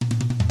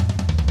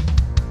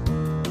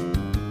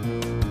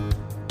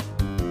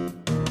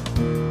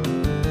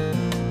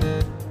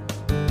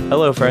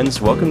Hello, friends.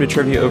 Welcome to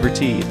Trivia Over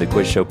Tea, the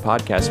quiz show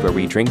podcast where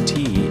we drink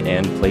tea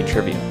and play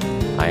trivia.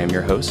 I am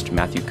your host,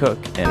 Matthew Cook,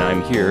 and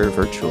I'm here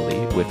virtually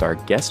with our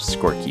guest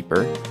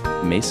scorekeeper,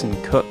 Mason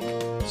Cook.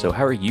 So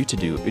how are you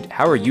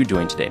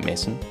doing today,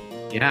 Mason?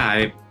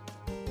 Yeah,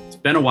 it's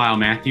been a while,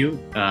 Matthew,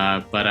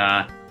 but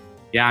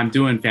I'm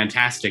doing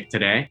fantastic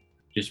today.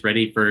 Just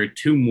ready for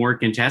two more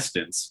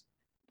contestants.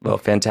 Well,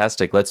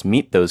 fantastic. Let's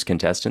meet those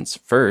contestants.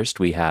 First,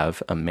 we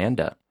have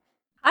Amanda.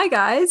 Hi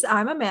guys,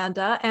 I'm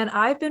Amanda, and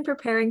I've been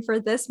preparing for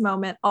this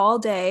moment all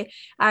day.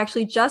 I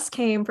actually just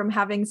came from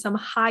having some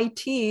high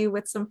tea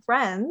with some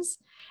friends,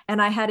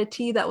 and I had a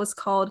tea that was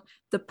called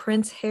the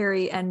Prince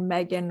Harry and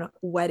Meghan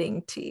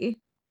wedding tea.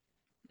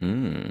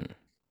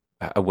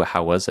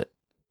 How was it?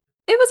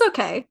 It was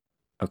okay.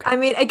 Okay. I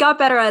mean, it got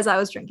better as I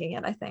was drinking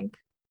it, I think.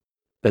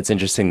 That's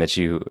interesting that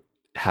you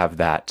had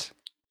that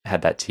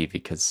tea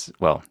because,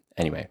 well,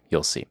 anyway,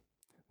 you'll see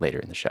later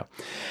in the show.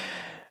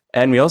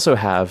 And we also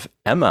have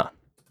Emma.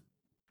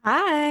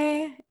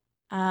 Hi,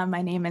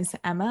 my name is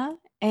Emma,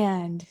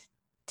 and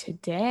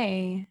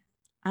today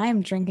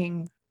I'm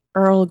drinking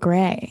Earl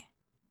Grey.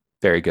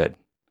 Very good.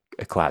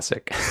 A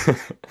classic.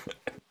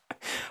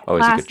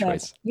 Always Classic. A good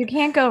choice. You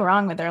can't go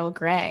wrong with Earl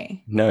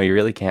Grey. No, you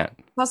really can't.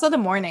 It's also the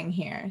morning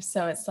here,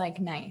 so it's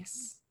like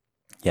nice.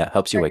 Yeah,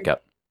 helps you wake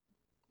up.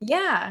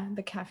 Yeah,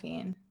 the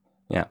caffeine.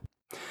 Yeah.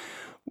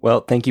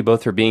 Well, thank you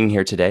both for being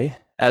here today.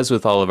 As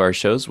with all of our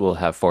shows, we'll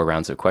have 4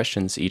 rounds of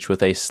questions, each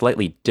with a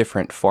slightly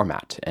different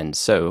format. And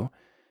so,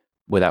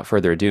 without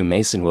further ado,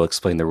 Mason will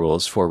explain the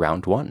rules for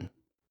round 1.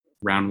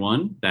 Round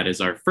 1, that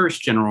is our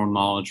first general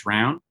knowledge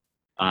round.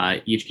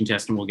 Each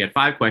contestant will get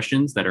 5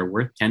 questions that are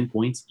worth 10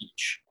 points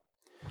each.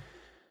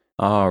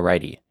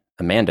 Alrighty.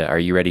 Amanda, are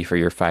you ready for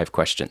your 5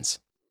 questions?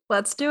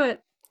 Let's do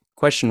it.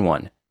 Question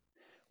 1.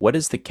 What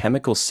is the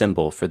chemical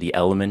symbol for the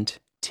element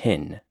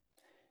tin?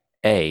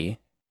 A,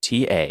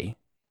 Ta,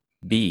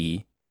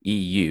 B,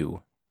 EU,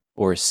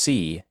 or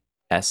C,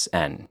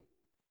 SN?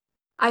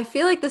 I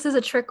feel like this is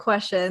a trick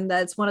question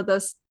that's one of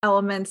those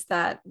elements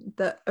that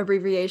the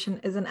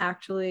abbreviation isn't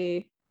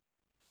actually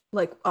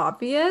like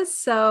obvious.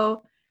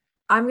 So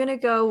I'm going to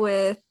go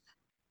with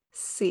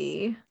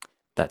C.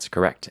 That's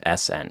correct,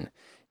 SN.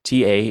 Ta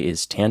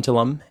is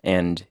tantalum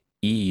and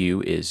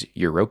EU is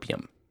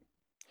europium.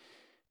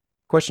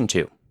 Question 2.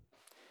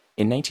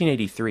 In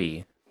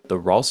 1983, the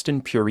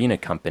Ralston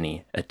Purina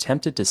Company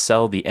attempted to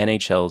sell the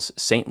NHL's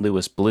St.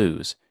 Louis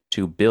Blues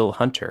to Bill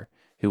Hunter,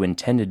 who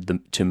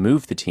intended to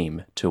move the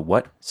team to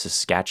what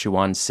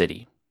Saskatchewan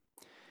city?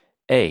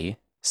 A,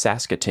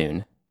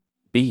 Saskatoon,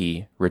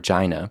 B,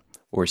 Regina,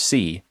 or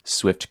C,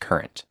 Swift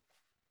Current?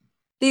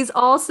 These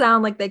all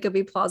sound like they could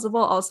be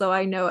plausible. Also,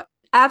 I know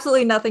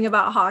absolutely nothing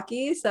about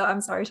hockey, so I'm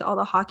sorry to all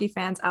the hockey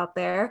fans out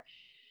there.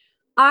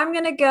 I'm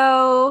going to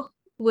go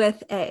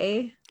with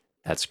A.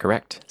 That's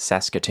correct,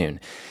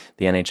 Saskatoon.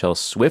 The NHL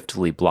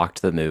swiftly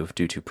blocked the move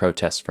due to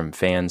protests from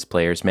fans,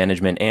 players,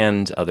 management,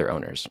 and other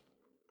owners.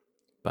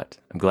 But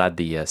I'm glad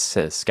the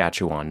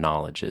Saskatchewan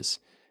knowledge is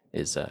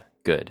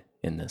good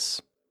in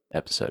this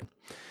episode.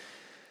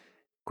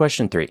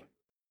 Question 3.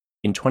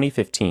 In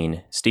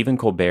 2015, Stephen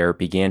Colbert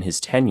began his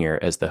tenure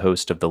as the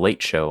host of The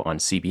Late Show on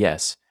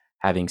CBS,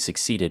 having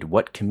succeeded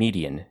what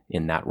comedian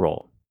in that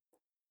role?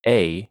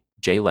 A,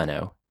 Jay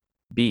Leno,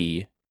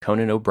 B,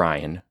 Conan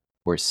O'Brien,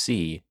 or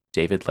C,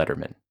 David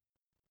Letterman?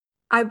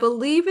 I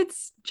believe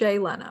it's Jay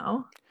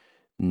Leno.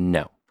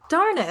 No.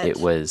 Darn it. It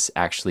was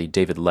actually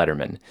David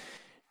Letterman.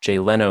 Jay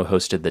Leno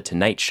hosted The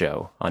Tonight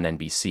Show on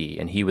NBC,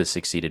 and he was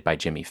succeeded by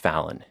Jimmy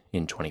Fallon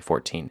in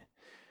 2014.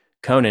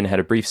 Conan had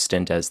a brief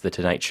stint as The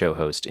Tonight Show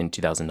host in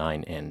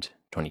 2009 and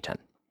 2010.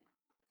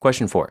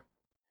 Question 4.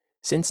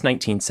 Since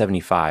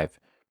 1975,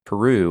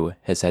 Peru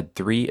has had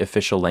 3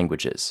 official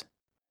languages: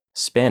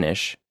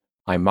 Spanish,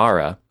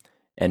 Aymara,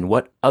 and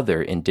what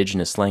other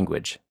indigenous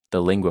language,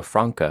 the lingua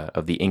franca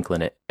of the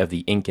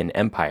Incan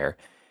Empire,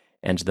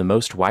 and the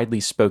most widely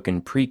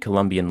spoken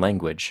pre-Columbian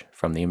language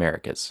from the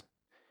Americas?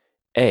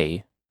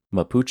 A,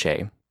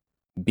 Mapuche,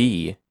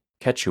 B,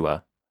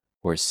 Quechua,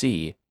 or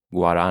C,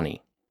 Guarani?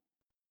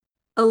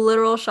 A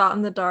literal shot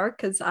in the dark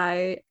because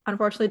I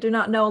unfortunately do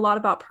not know a lot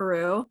about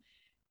Peru.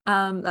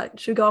 That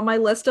should go on my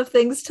list of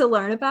things to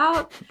learn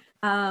about.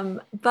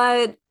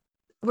 But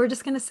we're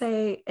just going to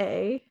say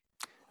A.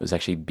 It was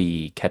actually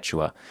B,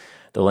 Quechua.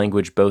 The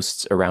language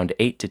boasts around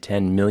 8 to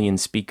 10 million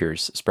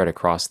speakers spread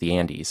across the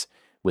Andes,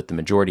 with the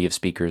majority of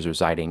speakers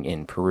residing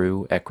in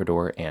Peru,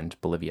 Ecuador, and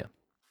Bolivia.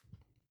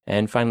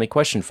 And finally,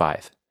 question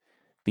 5.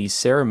 The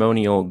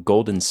ceremonial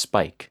Golden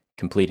Spike,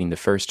 completing the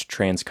first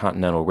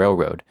transcontinental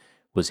railroad,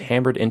 was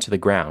hammered into the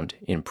ground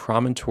in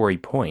Promontory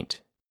Point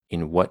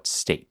in what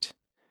state?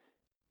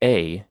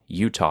 A,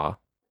 Utah,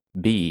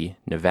 B,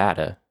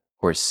 Nevada,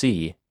 or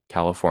C,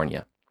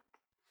 California?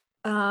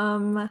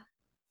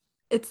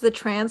 It's the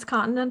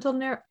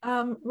Transcontinental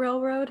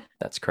Railroad.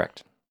 That's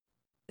correct.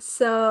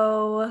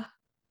 So,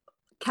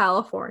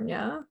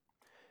 California.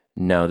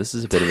 No, this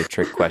is a bit of a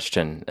trick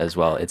question as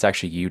well. It's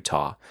actually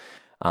Utah,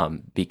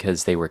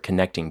 because they were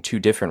connecting 2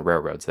 different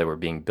railroads that were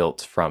being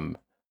built from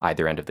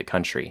either end of the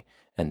country.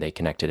 and they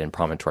connected in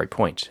Promontory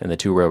Point. And the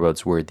two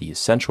railroads were the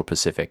Central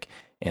Pacific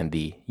and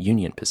the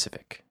Union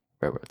Pacific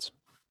railroads.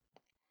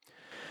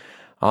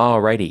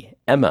 Alrighty,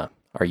 Emma,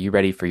 are you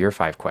ready for your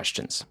 5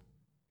 questions?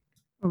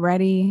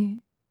 Ready?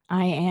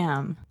 I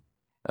am.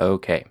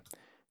 Okay.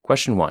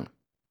 Question 1.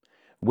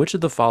 Which of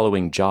the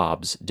following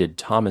jobs did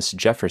Thomas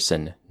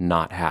Jefferson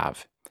not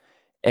have?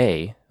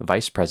 A.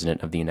 Vice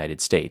President of the United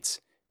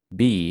States.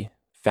 B.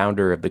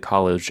 Founder of the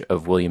College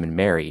of William and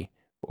Mary.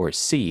 Or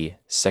C.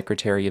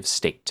 Secretary of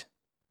State.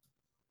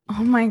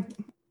 Oh my.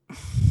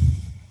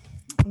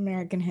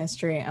 American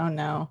history. Oh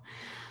no.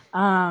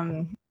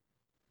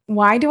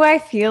 Why do I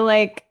feel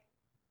like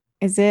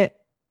is it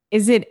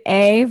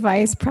A,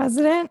 vice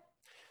president?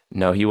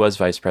 No, he was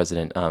vice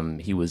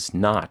president. He was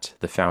not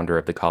the founder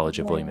of the College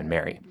of William and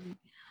Mary.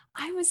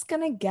 I was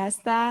gonna guess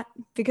that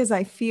because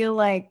I feel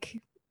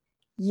like,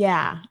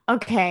 yeah,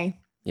 okay.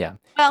 Yeah.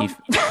 Well,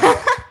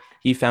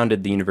 He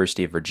founded the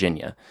University of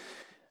Virginia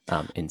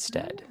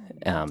instead.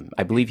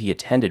 I believe he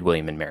attended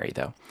William and Mary,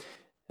 though.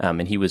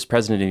 And he was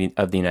president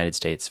of the United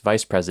States,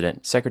 vice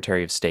president,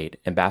 secretary of state,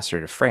 ambassador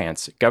to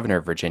France, governor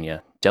of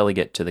Virginia,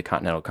 delegate to the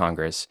Continental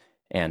Congress,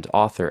 and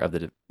author of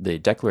the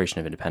Declaration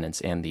of Independence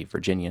and the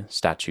Virginia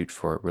Statute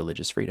for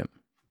Religious Freedom.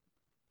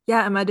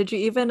 Yeah, Emma, did you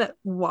even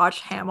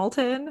watch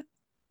Hamilton?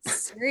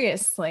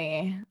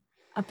 seriously.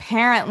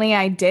 Apparently,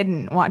 I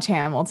didn't watch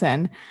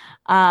Hamilton.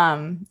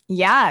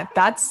 Yeah,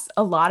 that's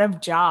a lot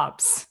of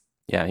jobs.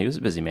 Yeah, he was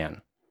a busy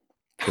man.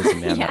 Busy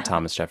man, Yeah. that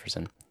Thomas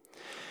Jefferson.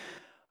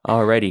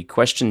 Alrighty,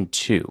 question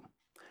 2.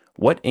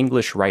 What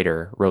English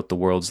writer wrote the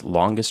world's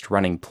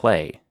longest-running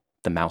play,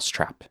 The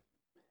Mousetrap?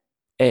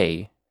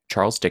 A.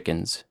 Charles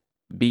Dickens,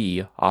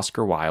 B.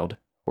 Oscar Wilde,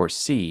 or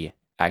C.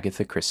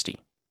 Agatha Christie?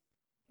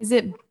 Is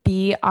it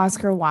B,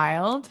 Oscar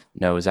Wilde?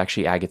 No, it was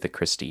actually Agatha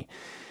Christie.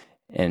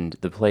 And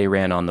the play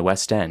ran on the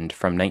West End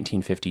from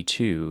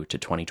 1952 to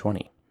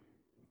 2020.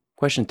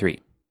 Question 3.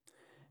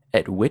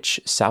 At which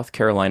South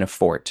Carolina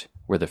fort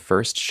were the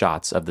first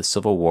shots of the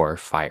Civil War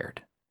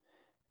fired?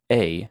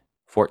 A.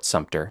 Fort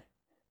Sumter,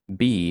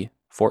 B.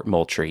 Fort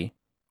Moultrie,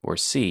 or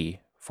C.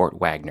 Fort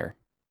Wagner?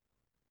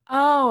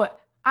 Oh,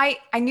 I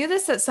knew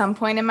this at some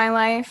point in my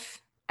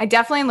life. I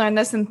definitely learned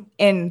this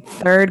in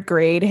third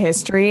grade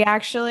history,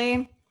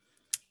 actually.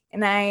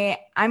 And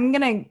I'm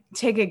going to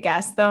take a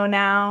guess, though,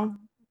 now,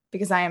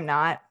 because I am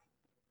not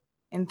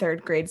in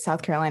third grade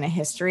South Carolina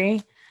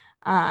history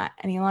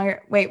any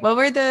longer. Wait, what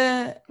were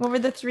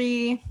the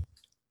 3?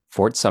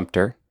 Fort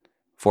Sumter,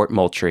 Fort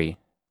Moultrie,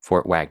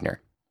 Fort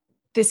Wagner.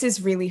 This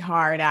is really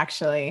hard,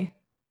 actually.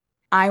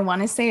 I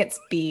want to say it's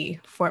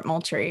B, Fort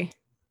Moultrie.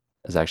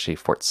 It was actually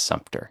Fort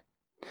Sumter.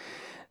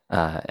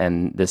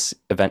 And this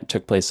event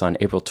took place on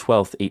April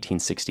 12th,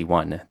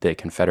 1861. The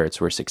Confederates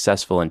were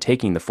successful in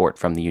taking the fort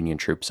from the Union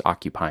troops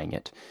occupying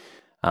it.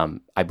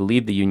 I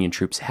believe the Union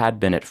troops had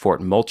been at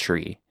Fort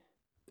Moultrie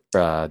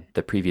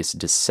the previous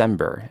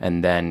December,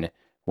 and then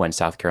when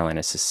South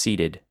Carolina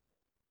seceded,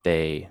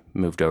 they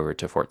moved over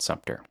to Fort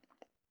Sumter.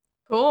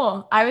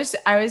 Cool. I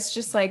was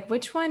just like,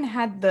 which one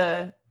had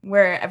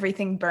where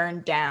everything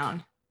burned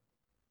down?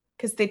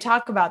 Because they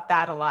talk about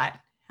that a lot.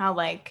 How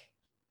like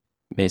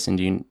Mason,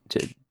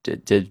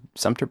 did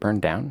Sumter burn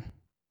down?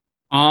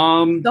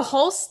 the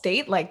whole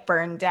state like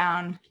burned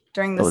down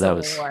during the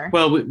Civil War.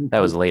 Well, That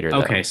was later,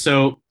 though. okay,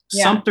 so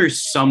Yeah. Sumter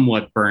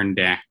somewhat burned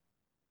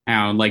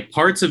down. Like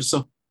parts of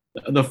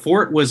the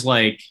fort was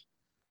like.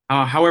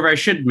 However, I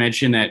should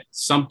mention that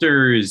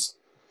Sumter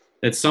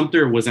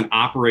was an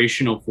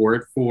operational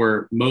fort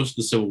for most of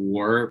the Civil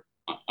War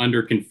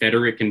under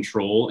Confederate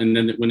control, and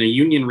then when the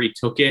Union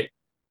retook it,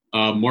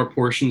 more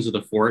portions of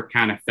the fort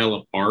kind of fell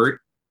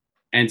apart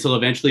until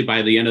eventually,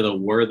 by the end of the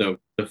war, the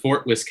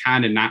fort was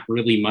kind of not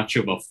really much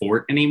of a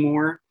fort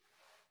anymore,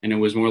 and it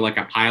was more like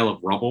a pile of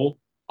rubble.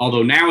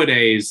 Although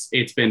nowadays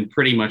it's been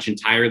pretty much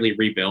entirely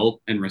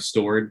rebuilt and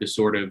restored to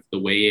sort of the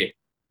way it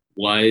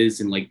was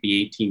in like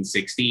the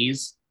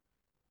 1860s.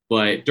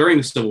 But during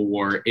the Civil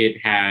War,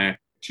 it had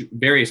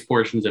various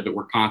portions of it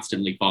were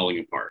constantly falling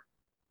apart.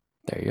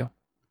 There you go.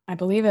 I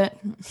believe it.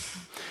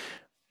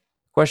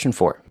 Question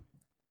 4.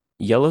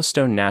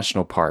 Yellowstone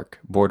National Park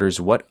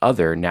borders what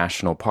other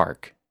national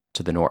park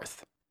to the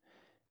north?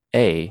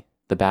 A.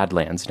 The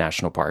Badlands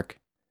National Park,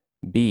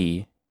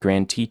 B.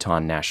 Grand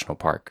Teton National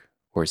Park,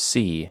 or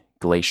C.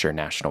 Glacier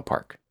National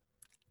Park?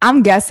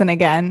 I'm guessing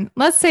again.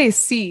 Let's say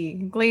C,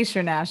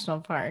 Glacier National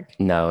Park.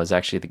 No, it's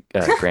actually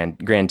the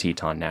Grand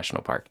Teton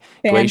National Park.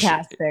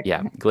 Fantastic.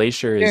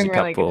 Glacier is Doing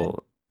a really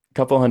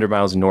couple hundred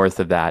miles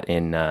north of that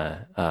in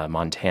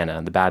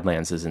Montana. The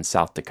Badlands is in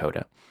South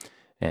Dakota,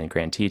 and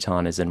Grand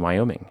Teton is in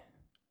Wyoming,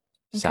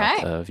 south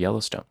Okay. of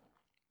Yellowstone.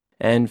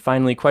 And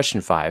finally, question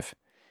 5.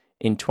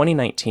 In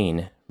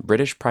 2019,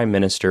 British Prime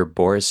Minister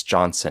Boris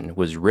Johnson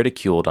was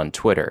ridiculed on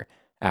Twitter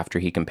after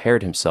he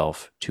compared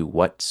himself to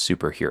what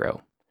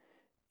superhero?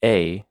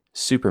 A.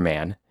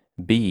 Superman,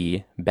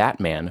 B.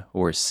 Batman,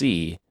 or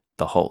C.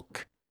 The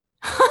Hulk?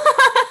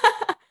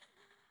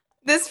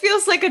 This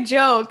feels like a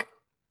joke.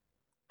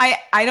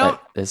 I don't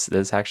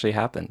This actually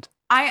happened.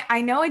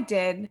 I know it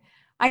did.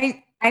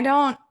 I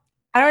don't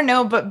I don't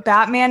know, but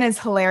Batman is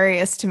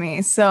hilarious to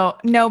me. So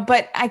no,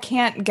 but I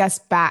can't guess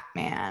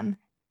Batman.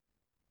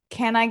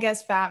 Can I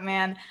guess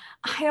Batman?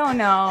 I don't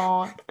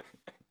know.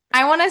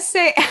 I want to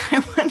say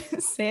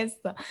it's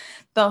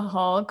the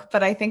Hulk,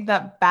 but I think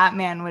that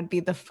Batman would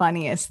be the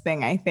funniest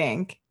thing, I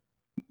think.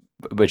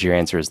 But your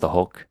answer is the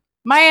Hulk?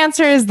 My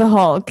answer is the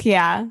Hulk,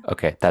 yeah.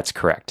 Okay, that's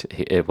correct.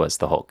 It was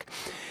the Hulk.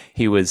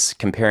 He was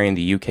comparing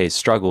the UK's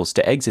struggles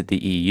to exit the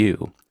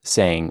EU,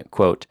 saying,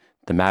 quote,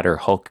 "The madder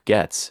Hulk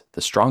gets,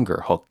 the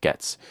stronger Hulk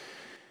gets."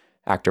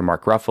 Actor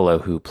Mark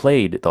Ruffalo, who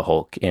played the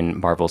Hulk in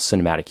Marvel's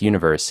Cinematic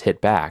Universe,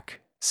 hit back,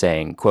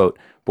 saying, quote,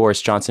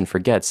 "Boris Johnson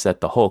forgets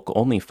that the Hulk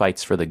only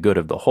fights for the good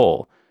of the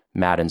whole.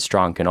 Mad and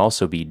strong can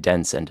also be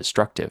dense and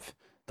destructive.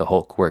 The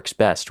Hulk works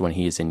best when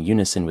he is in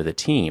unison with a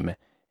team,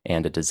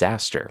 and a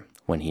disaster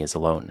when he is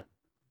alone."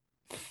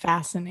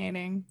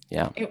 Fascinating.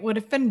 Yeah. It would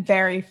have been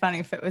very funny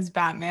if it was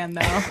Batman,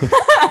 though.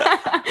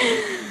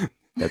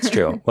 That's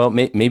true. Well,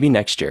 maybe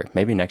next year.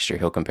 Maybe next year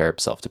he'll compare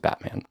himself to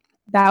Batman.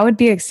 That would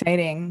be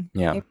exciting.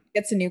 Yeah. Maybe he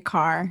gets a new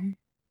car.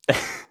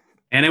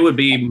 And it would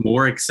be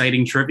more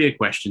exciting trivia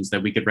questions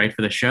that we could write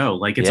for the show.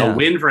 Like, it's Yeah. a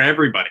win for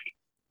everybody.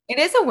 It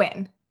is a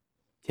win.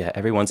 Yeah,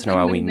 every once in a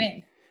while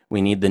Win-win-win.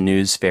 we need the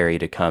news fairy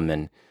to come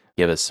and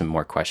give us some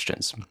more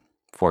questions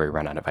before we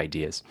run out of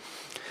ideas.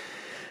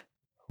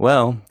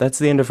 Well, that's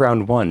the end of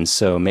round one.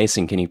 So,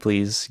 Mason, can you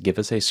please give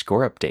us a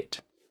score update?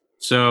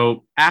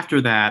 So after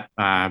that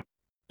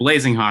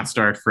blazing hot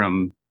start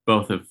from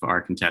both of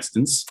our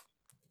contestants,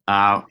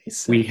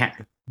 we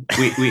had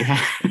we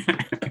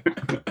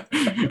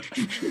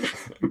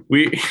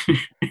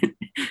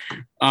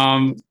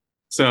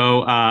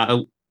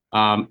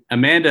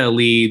Amanda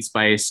leads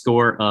by a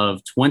score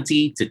of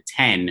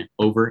 20-10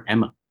 over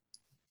Emma.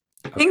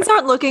 Things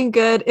aren't looking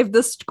good if the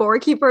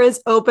scorekeeper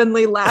is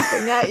openly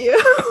laughing at you.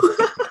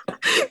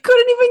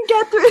 Couldn't even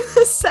get through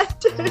the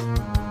sentence.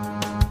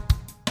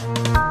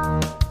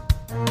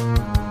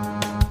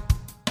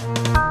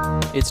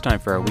 It's time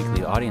for our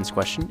weekly audience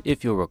question.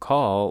 If you'll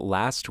recall,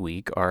 last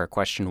week our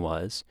question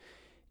was,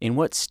 in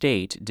what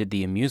state did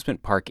the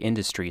amusement park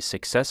industry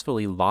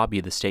successfully lobby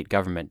the state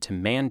government to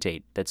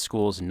mandate that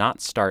schools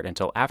not start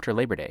until after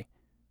Labor Day,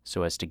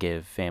 so as to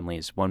give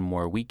families one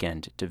more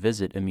weekend to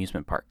visit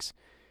amusement parks?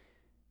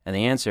 And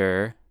the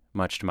answer,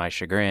 much to my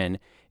chagrin,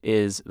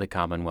 is the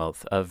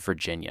Commonwealth of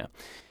Virginia.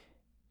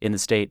 In the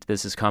state,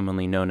 this is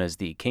commonly known as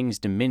the King's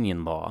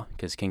Dominion Law,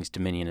 because King's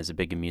Dominion is a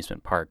big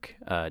amusement park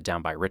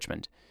down by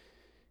Richmond.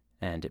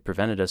 And it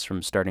prevented us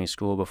from starting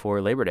school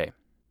before Labor Day.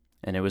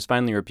 And it was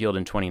finally repealed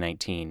in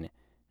 2019,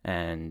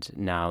 and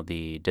now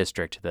the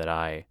district that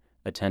I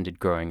attended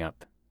growing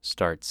up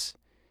starts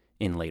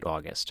in late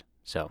August.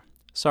 So,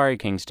 sorry,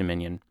 King's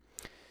Dominion.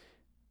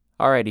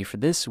 Alrighty, for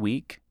this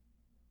week,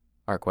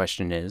 our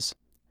question is,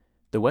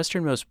 the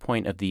westernmost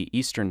point of the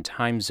Eastern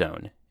Time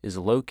Zone is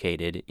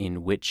located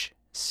in which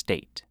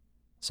state?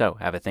 So,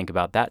 have a think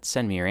about that,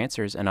 send me your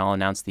answers, and I'll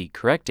announce the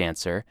correct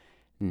answer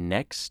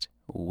next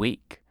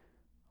week.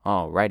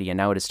 Alrighty, and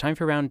now it is time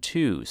for round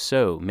two.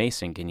 So,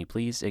 Mason, can you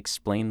please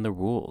explain the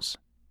rules?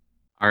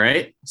 All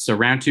right. So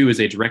round two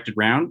is a directed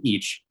round.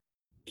 Each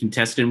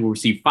contestant will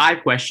receive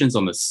 5 questions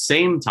on the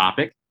same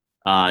topic.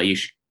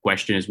 Each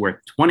question is worth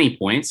 20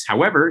 points.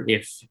 However,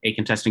 if a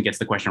contestant gets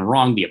the question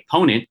wrong, the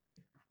opponent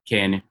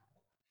can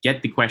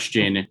get the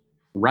question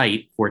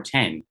right for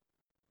 10.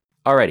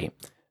 Alrighty,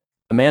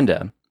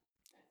 Amanda,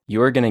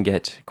 you're going to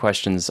get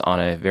questions on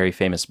a very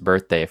famous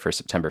birthday for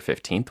September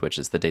 15th, which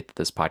is the date that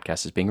this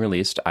podcast is being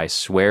released. I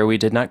swear we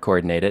did not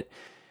coordinate it.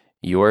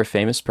 Your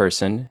famous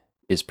person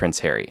is Prince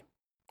Harry,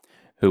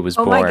 who was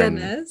my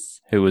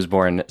goodness. Who was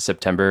born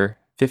September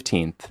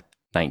 15th,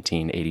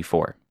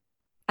 1984.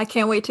 I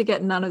can't wait to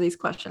get none of these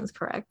questions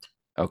correct.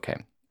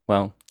 Okay.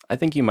 Well, I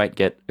think you might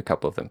get a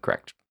couple of them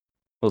correct.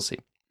 We'll see.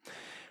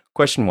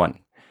 Question 1.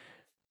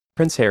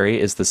 Prince Harry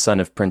is the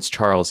son of Prince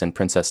Charles and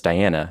Princess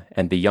Diana,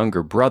 and the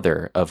younger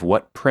brother of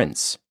what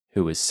prince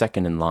who is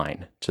second in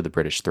line to the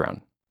British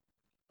throne?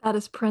 That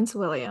is Prince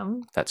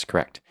William. That's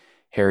correct.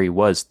 Harry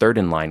was third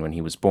in line when he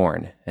was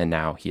born, and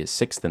now he is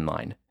sixth in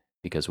line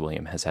because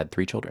William has had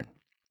 3 children.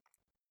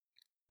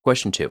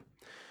 Question 2.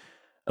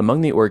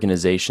 Among the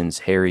organizations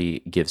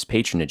Harry gives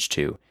patronage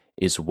to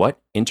is what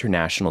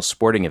international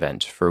sporting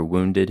event for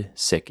wounded,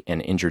 sick,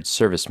 and injured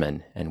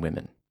servicemen and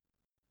women?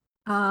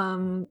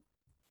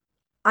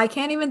 I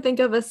can't even think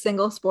of a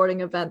single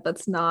sporting event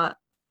that's not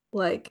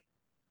like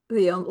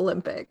the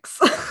Olympics.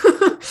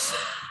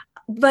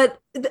 But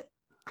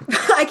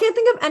I can't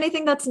think of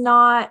anything that's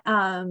not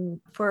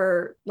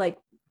for like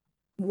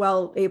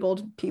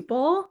well-abled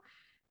people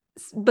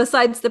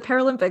besides the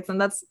Paralympics,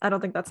 and I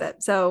don't think that's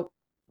it. So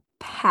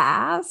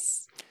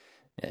pass.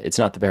 It's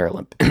not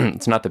the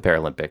It's not the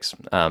Paralympics.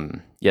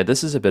 Yeah,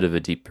 this is a bit of a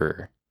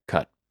deeper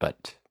cut,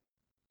 but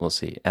we'll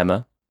see.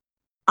 Emma?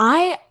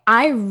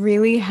 I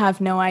really have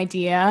no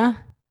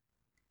idea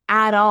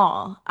at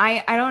all.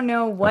 I don't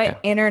know what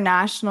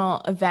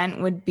international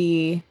event would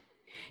be.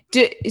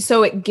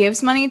 So it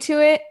gives money to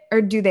it,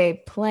 or do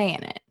they play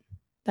in it?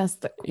 That's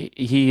the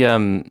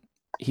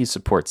he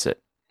supports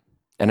it.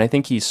 And I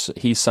think he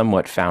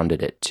somewhat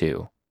founded it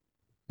too,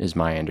 is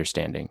my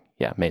understanding.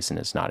 Yeah, Mason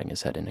is nodding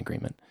his head in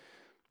agreement.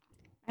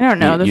 I don't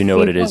know. You know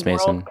what it FIFA is,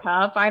 Mason? World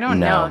Cup? I don't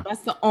No. know.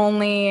 That's the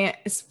only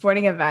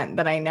sporting event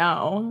that I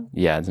know.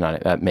 Yeah, it's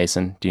not.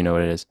 Mason, do you know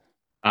what it is?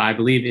 I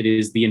believe it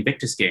is the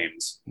Invictus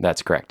Games.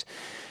 That's correct.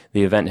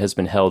 The event has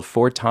been held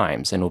 4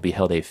 times and will be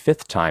held a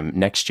 5th time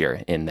next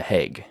year in The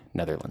Hague,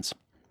 Netherlands.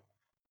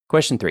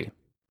 Question 3.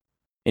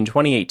 In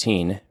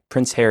 2018,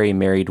 Prince Harry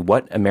married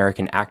what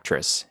American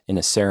actress in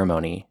a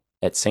ceremony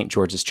at St.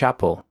 George's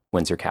Chapel,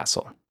 Windsor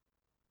Castle?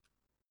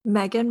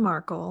 Meghan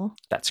Markle.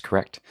 That's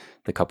correct.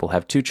 The couple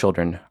have 2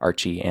 children,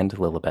 Archie and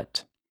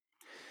Lilibet.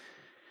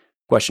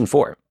 Question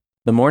 4.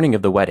 The morning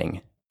of the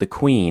wedding, the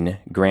Queen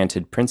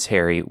granted Prince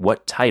Harry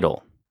what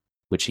title,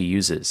 which he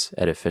uses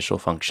at official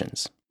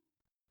functions?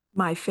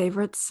 My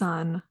favorite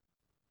son.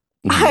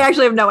 I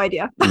actually have no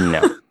idea.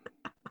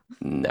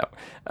 No.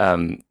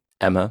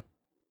 Emma?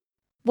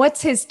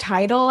 What's his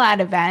title at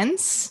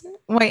events?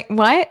 Wait,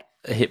 what?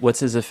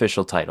 What's his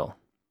official title?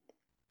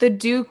 The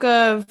Duke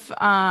of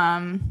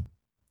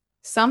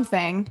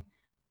something.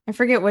 I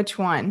forget which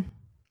one.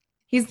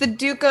 He's the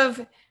Duke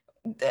of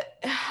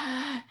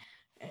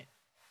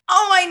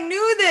Oh, I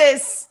knew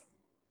this.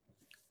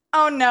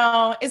 Oh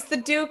no, it's the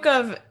Duke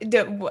of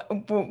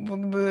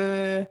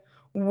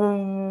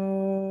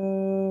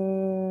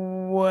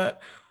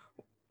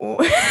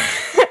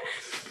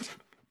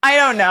I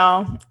don't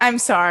know. I'm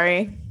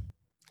sorry.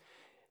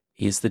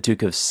 He's the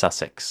Duke of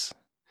Sussex.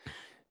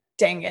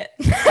 Dang it.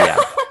 Yeah.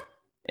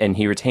 And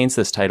he retains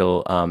this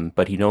title,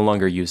 but he no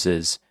longer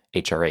uses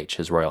HRH,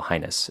 His Royal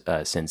Highness,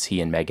 since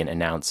he and Meghan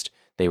announced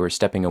they were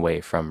stepping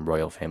away from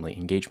royal family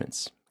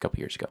engagements a couple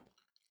years ago.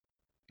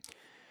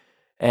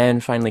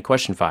 And finally,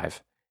 question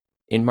 5.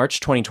 In March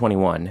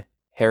 2021,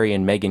 Harry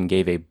and Meghan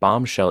gave a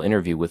bombshell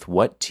interview with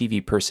what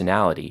TV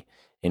personality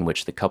in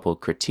which the couple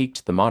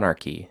critiqued the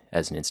monarchy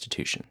as an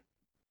institution?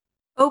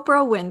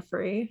 Oprah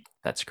Winfrey.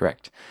 That's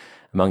correct.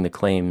 Among the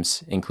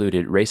claims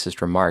included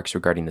racist remarks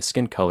regarding the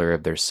skin color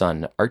of their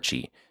son,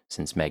 Archie,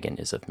 since Meghan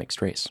is of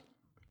mixed race.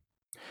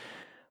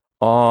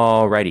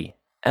 Alrighty,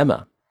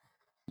 Emma,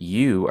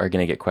 you are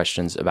going to get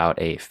questions about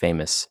a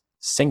famous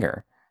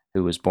singer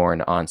who was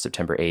born on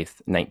September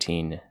 8th,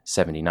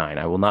 1979.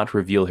 I will not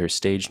reveal her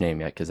stage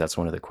name yet because that's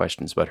one of the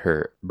questions, but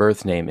her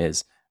birth name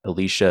is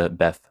Alicia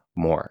Beth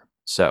Moore.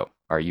 So,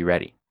 are you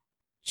ready?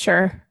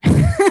 Sure.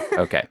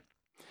 Okay.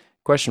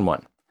 Question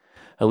 1.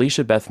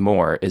 Alicia Beth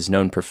Moore is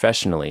known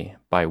professionally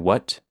by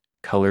what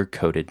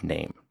color-coded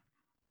name?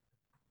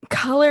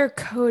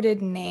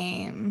 Color-coded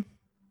name.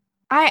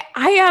 I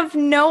have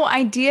no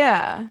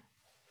idea.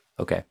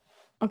 Okay.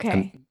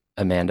 Okay.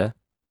 Amanda?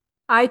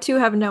 I too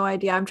have no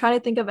idea. I'm trying to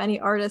think of any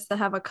artists that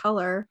have a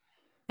color,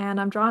 and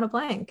I'm drawing a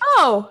blank.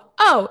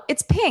 Oh,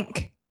 it's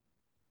pink.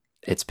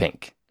 It's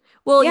pink.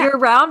 Well, Yeah. you're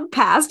round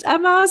past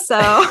Emma, so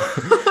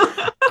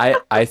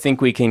I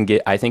think we can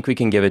give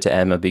it to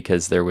Emma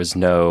because there were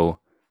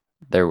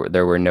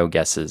no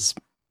guesses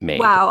made.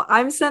 wow,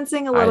 I'm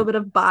sensing a little bit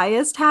of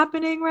bias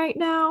happening right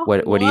now.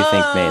 What do you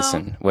think, Whoa.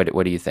 Mason?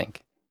 What do you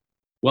think?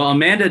 Well,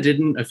 Amanda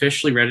didn't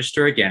officially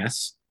register a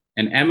guess,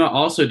 and Emma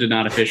also did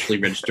not officially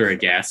register a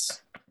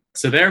guess.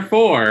 So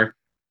therefore,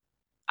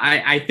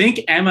 I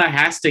think Emma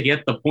has to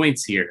get the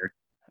points here.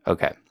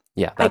 Okay.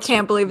 Yeah. I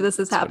can't believe this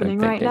is that's what I'm happening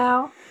right thinking.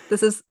 now.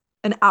 This is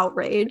an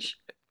outrage.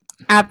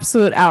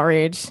 Absolute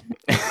outrage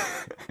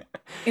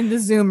in the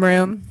Zoom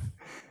room.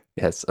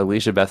 Yes,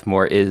 Alicia Beth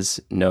Moore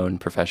is known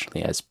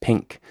professionally as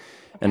Pink.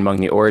 And among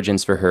the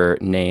origins for her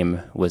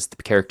name was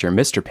the character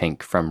Mr.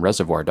 Pink from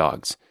Reservoir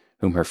Dogs,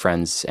 whom her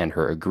friends and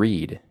her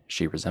agreed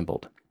she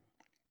resembled.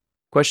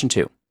 Question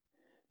 2.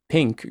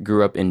 Pink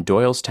grew up in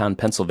Doylestown,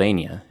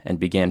 Pennsylvania, and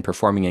began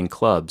performing in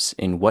clubs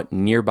in what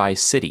nearby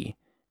city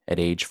at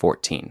age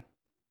 14?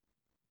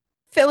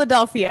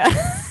 Philadelphia.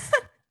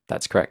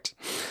 That's correct.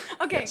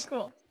 Okay, Yes.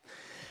 cool.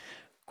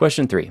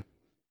 Question 3.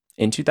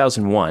 In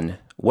 2001,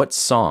 what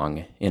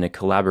song in a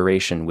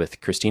collaboration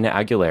with Christina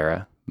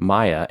Aguilera,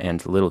 Maya,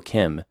 and Lil'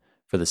 Kim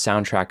for the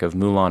soundtrack of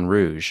Moulin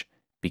Rouge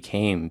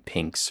became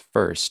Pink's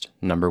first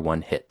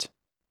 #1 hit?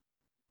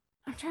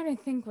 I'm trying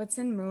to think what's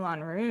in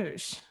Moulin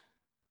Rouge.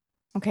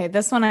 Okay,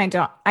 this one I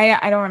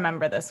don't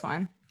remember this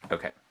one.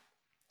 Okay.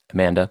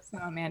 Amanda? So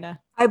Amanda.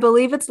 I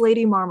believe it's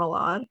Lady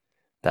Marmalade.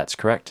 That's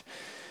correct.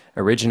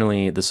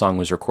 Originally, the song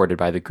was recorded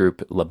by the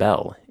group La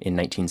Belle in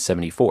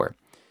 1974,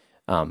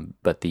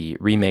 but the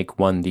remake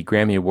won the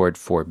Grammy Award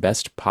for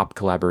Best Pop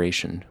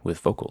Collaboration with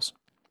Vocals.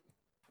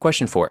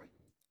 Question 4.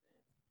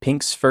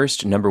 Pink's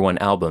first #1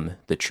 album,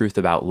 The Truth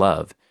About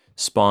Love,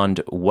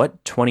 spawned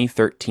what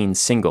 2013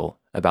 single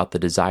about the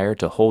desire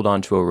to hold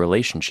on to a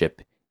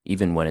relationship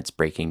even when it's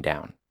breaking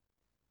down?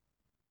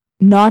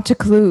 Not a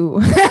clue.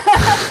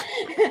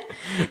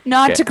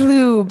 Not Okay. a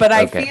clue, but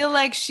Okay.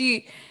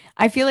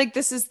 I feel like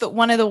this is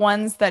one of the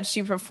ones that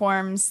she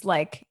performs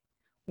like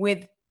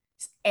with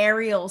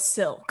aerial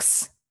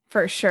silks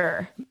for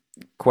sure.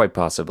 Quite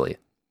possibly.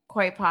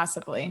 Quite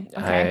possibly.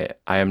 Okay.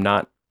 I am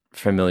not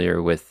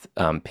familiar with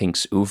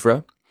Pink's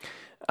oeuvre,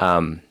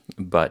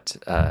 but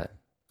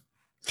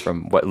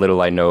From what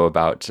little I know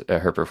about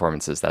her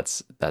performances,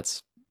 that's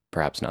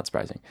perhaps not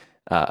surprising.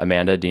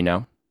 Amanda, do you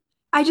know?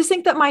 I just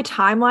think that my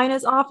timeline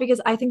is off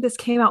because I think this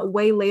came out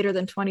way later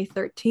than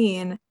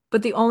 2013.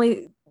 But the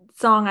only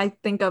song I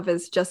think of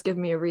is Just Give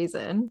Me a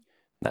Reason.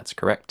 That's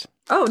correct.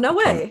 Oh, no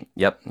way.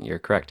 Yep, you're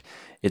correct.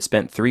 It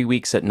spent 3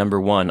 weeks at number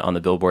 1 on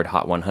the Billboard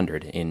Hot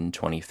 100 in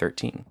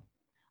 2013.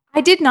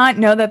 I did not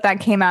know that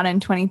came out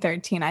in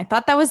 2013. I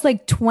thought that was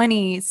like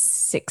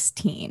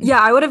 2016. Yeah,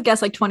 I would have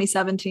guessed like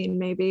 2017,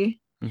 maybe.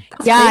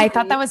 That's Yeah, I crazy.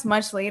 thought that was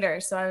much later.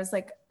 So I was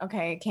like,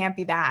 okay, it can't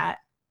be that.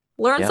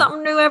 Learn Yeah.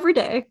 something new every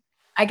day.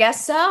 I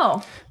guess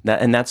so.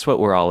 And that's what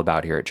we're all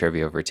about here at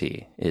Trivia Over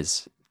Tea,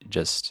 is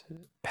just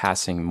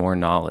passing more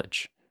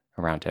knowledge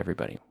around to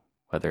everybody,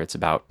 whether it's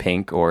about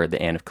Pink or the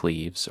Anne of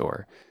Cleves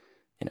or,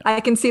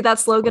 I can see that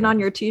slogan on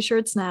your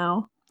t-shirts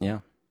now. yeah.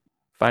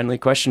 Finally,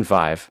 question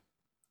 5.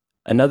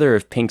 Another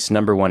of Pink's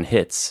number 1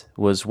 hits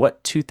was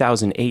what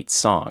 2008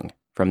 song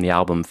from the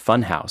album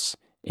Funhouse,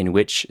 in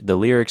which the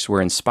lyrics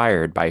were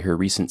inspired by her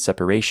recent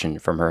separation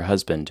from her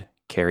husband,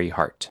 Carey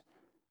Hart.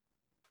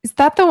 Is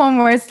that the one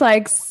where it's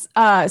like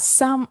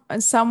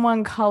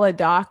someone call a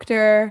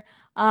doctor?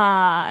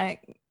 I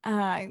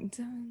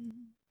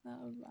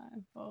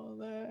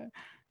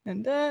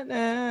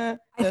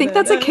think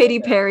that's a Katy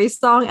Perry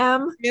song,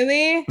 Em.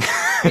 Really?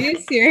 Are you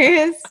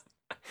serious?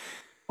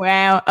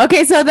 Wow.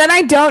 Okay, so then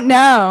I don't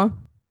know.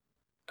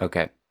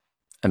 Okay.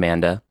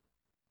 Amanda,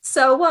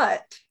 So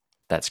what?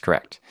 that's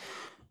correct.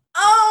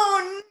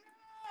 Oh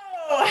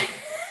no.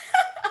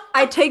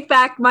 I take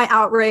back my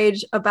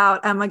outrage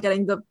about Emma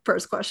getting the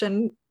first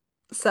question.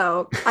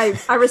 So I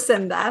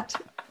rescind that.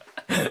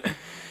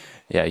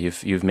 Yeah,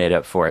 you've made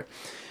up for it.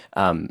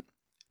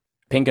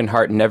 Pink and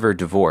Hart never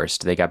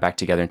divorced. They got back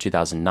together in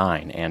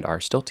 2009 and are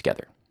still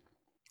together.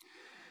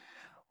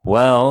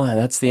 Well,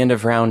 that's the end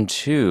of round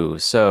 2.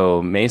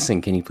 So,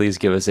 Mason, can you please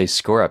give us a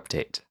score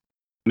update?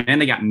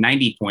 Amanda got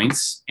 90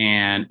 points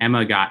and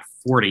Emma got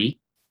 40.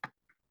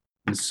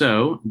 And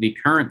so the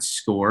current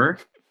score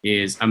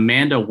is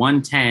Amanda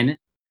 110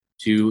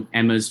 to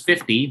Emma's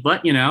 50,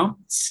 but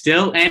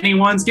still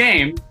anyone's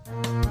game.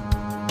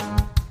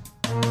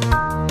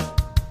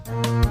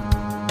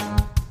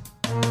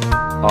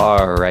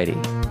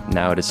 Alrighty,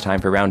 now it is time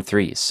for round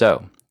 3.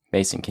 So,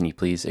 Mason, can you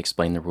please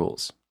explain the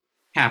rules?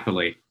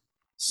 Happily.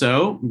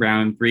 So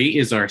round 3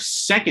 is our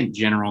second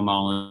general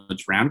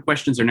knowledge round.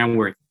 Questions are now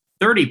worth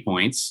 30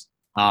 points.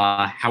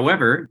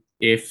 However,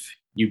 if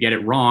you get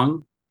it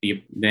wrong,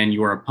 then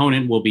your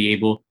opponent will be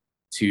able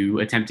to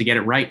attempt to get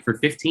it right for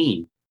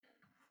 15.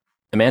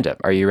 Amanda,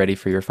 are you ready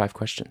for your 5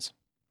 questions?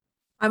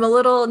 I'm a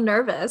little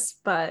nervous,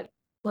 but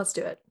let's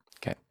do it.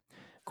 Okay.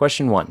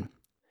 Question 1.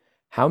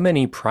 How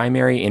many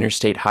primary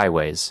interstate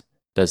highways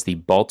does the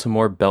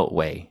Baltimore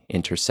Beltway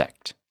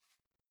intersect?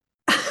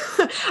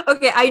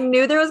 Okay, I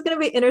knew there was going to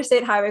be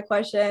interstate highway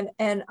question,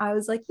 and I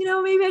was like,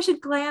 maybe I should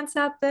glance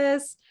at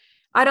this.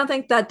 I don't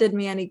think that did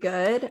me any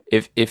good.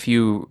 If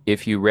you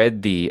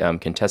read the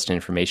contestant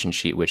information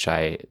sheet, which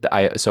I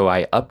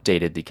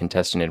updated the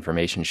contestant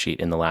information sheet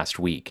in the last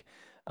week,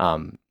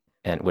 and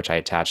which I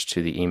attached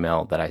to the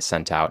email that I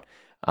sent out.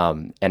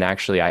 And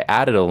actually, I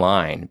added a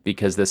line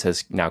because this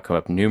has now come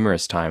up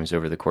numerous times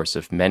over the course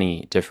of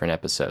many different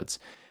episodes.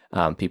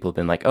 People have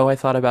been like, "Oh, I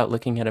thought about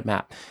looking at a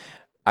map."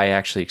 I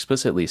actually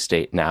explicitly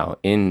state now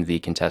in the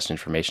contestant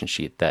information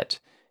sheet that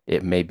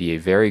it may be a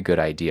very good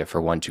idea for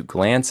one to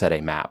glance at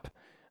a map,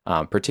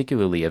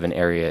 particularly of an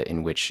area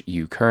in which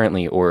you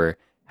currently or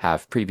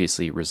have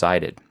previously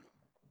resided,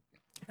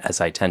 as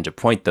I tend to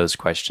point those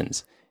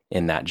questions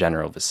in that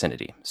general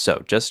vicinity.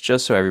 So just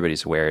so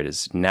everybody's aware, it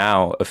is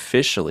now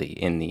officially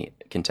in the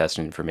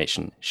contestant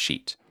information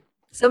sheet.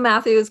 So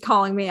Matthew is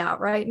calling me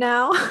out right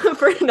now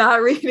for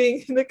not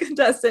reading the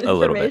contestant A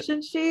little bit.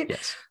 information sheet.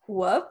 Yes.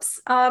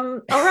 Whoops.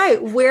 All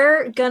right,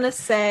 we're gonna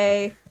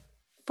say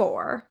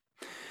 4.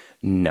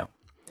 No.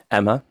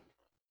 Emma,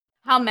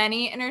 How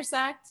many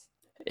intersect?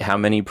 how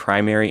many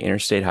primary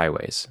interstate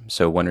highways?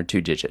 So 1 or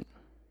 2 digit.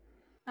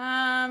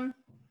 2.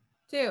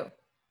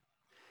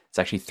 It's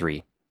actually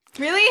 3.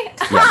 Really?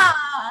 Yeah.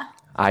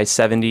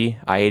 I-70,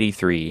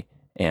 I-83,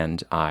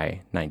 and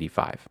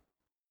I-95.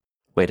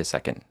 Wait a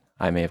second.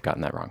 I may have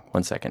gotten that wrong.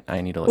 1 second.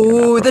 I need to look at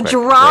Ooh, that the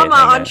drama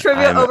on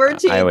Trivia Over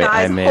Tea, I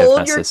guys. may have Hold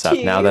messed your this up.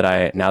 tea. Now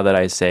that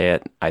I say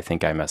it, I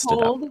think I messed it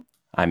up. Hold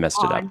I messed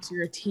it up. on to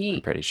your I'm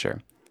teeth. pretty sure.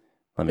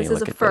 Let me This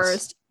look is a at this.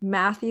 first.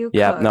 Matthew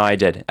Yeah, Cook. no, I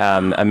did.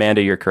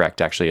 Amanda, you're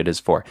correct. Actually, it is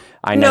 4.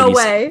 No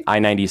way.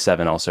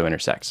 I-97 also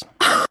intersects.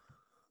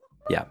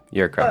 Yeah,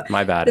 you're correct.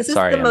 My bad. This is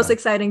Sorry, the most Emma.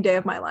 exciting day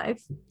of my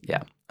life.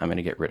 Yeah, I'm going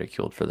to get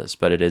ridiculed for this,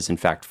 but it is in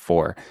fact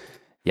 4.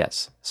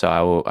 Yes.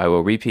 So I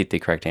will repeat the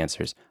correct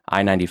answers.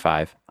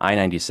 I-95,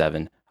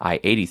 I-97,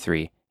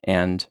 I-83,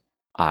 and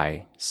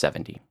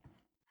I-70.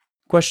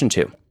 Question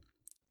 2.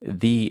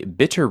 The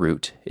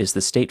bitterroot is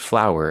the state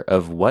flower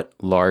of what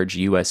large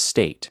U.S.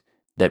 state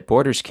that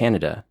borders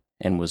Canada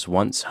and was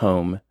once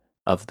home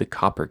of the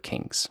Copper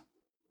Kings?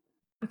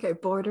 Okay,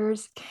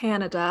 borders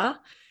Canada.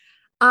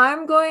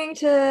 I'm going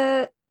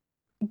to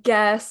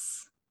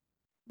guess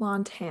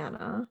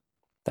Montana.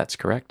 That's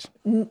correct.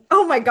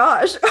 Oh my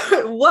gosh.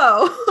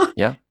 Whoa.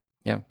 Yeah,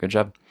 good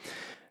job.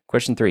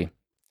 Question 3.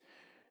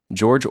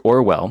 George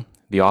Orwell,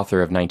 the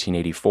author of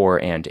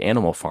 1984 and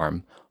Animal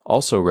Farm,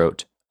 also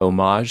wrote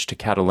Homage to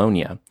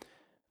Catalonia,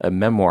 a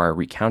memoir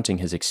recounting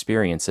his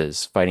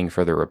experiences fighting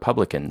for the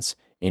Republicans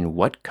in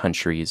what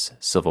country's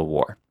civil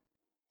war?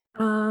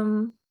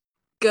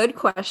 Good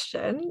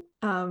question.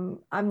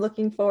 I'm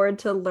looking forward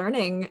to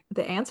learning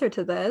the answer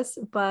to this,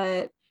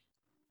 but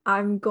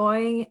I'm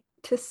going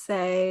to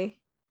say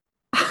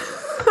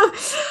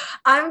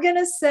I'm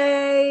gonna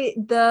say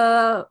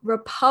the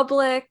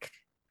Republic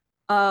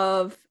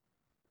of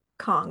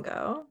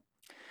Congo.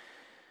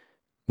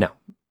 No.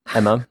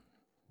 Emma?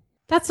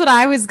 That's what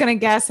I was gonna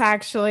guess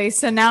actually.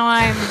 So now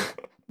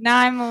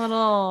I'm a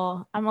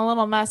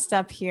little messed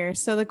up here.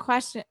 So the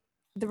question,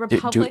 the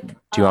Republic.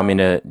 Do you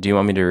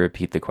want me to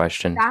repeat the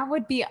question? That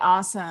would be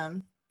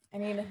awesome. I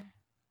need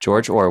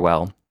George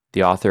Orwell,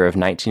 the author of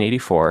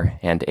 1984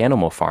 and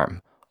Animal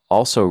Farm,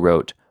 also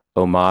wrote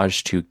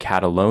Homage to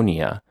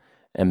Catalonia,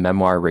 a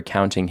memoir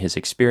recounting his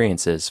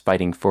experiences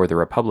fighting for the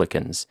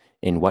Republicans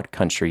in what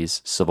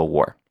country's civil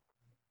war?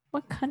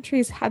 What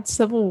countries had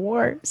civil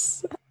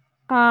wars?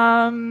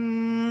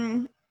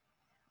 I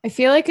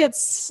feel like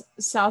it's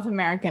South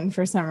American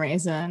for some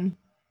reason.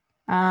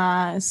 So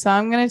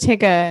I'm going to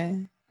take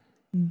a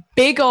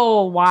big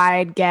old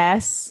wide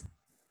guess.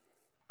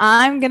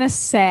 I'm going to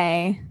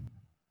say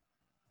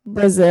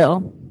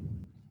Brazil.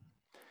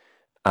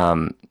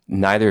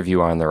 Neither of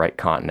you are on the right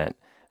continent.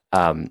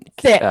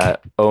 Thick.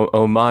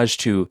 Homage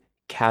to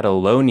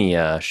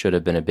Catalonia should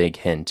have been a big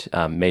hint.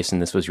 Mason,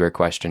 this was your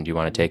question. Do you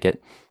want to take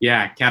it?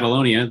 Yeah,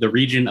 Catalonia, the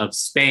region of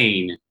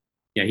Spain.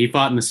 Yeah, he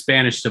fought in the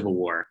Spanish Civil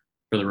War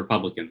for the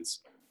Republicans.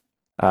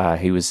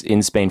 He was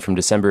in Spain from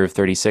December of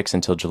 36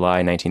 until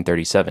July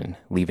 1937,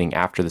 leaving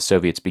after the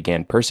Soviets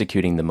began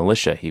persecuting the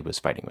militia he was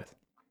fighting with.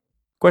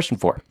 Question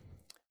 4.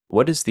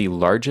 What is the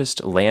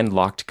largest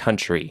landlocked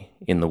country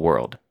in the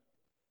world?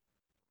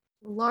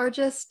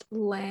 Largest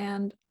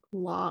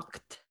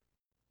landlocked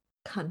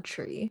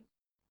country.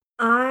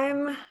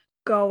 I'm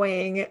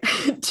going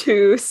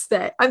to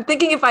say, I'm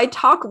thinking if I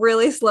talk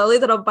really slowly,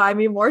 that'll buy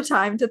me more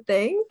time to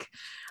think.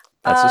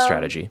 That's a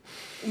strategy.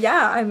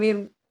 Yeah, I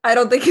mean, I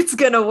don't think it's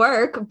going to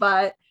work,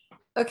 but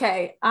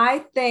okay. I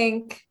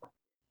think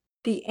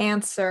the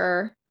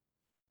answer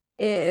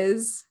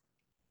is,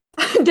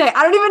 I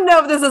don't even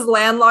know if this is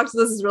landlocked, so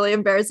this is really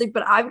embarrassing,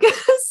 but I'm going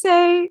to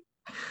say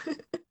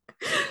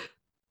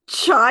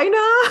China.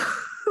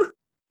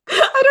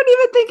 I don't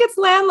even think it's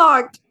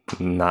landlocked.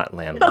 Not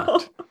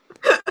landlocked.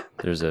 No.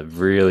 There's a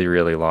really,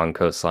 really long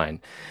coastline.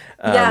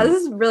 Yeah,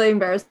 this is really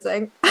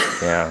embarrassing.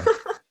 Yeah.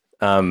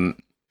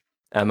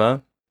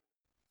 Emma?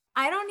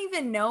 I don't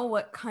even know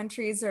what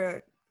countries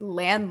are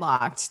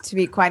landlocked, to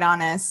be quite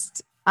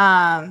honest.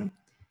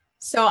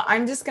 So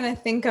I'm just going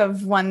to think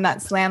of one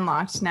that's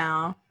landlocked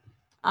now.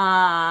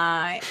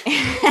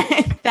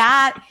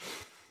 That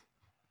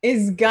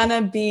is going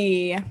to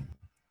be...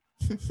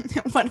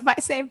 What if I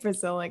say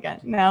Brazil again?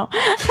 No.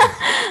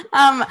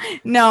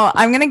 No,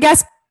 I'm going to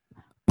guess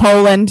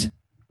Poland.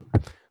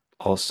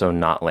 Also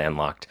not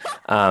landlocked.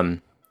 I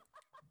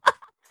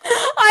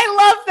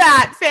love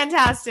that.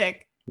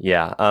 Fantastic.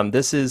 Yeah.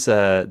 This is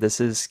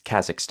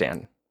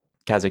Kazakhstan.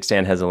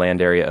 Kazakhstan has a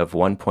land area of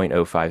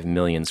 1.05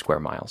 million square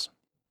miles.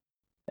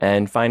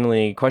 And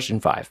finally, question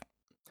 5.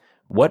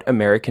 What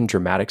American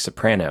dramatic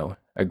soprano,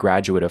 a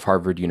graduate of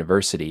Harvard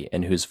University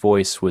and whose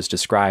voice was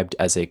described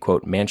as a,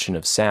 quote, mansion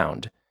of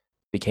sound,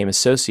 became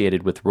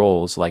associated with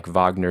roles like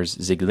Wagner's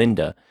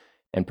Sieglinde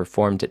and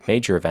performed at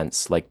major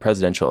events like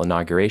presidential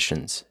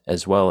inaugurations,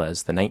 as well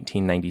as the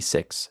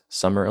 1996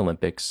 Summer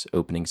Olympics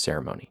opening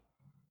ceremony?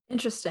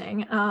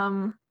 Interesting.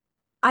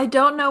 I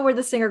don't know where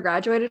the singer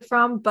graduated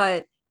from,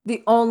 but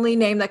the only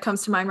name that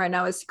comes to mind right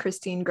now is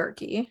Christine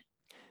Goerke.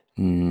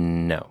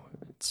 No,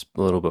 it's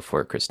a little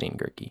before Christine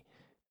Goerke.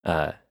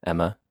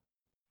 Emma?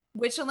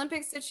 Which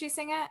Olympics did she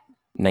sing at?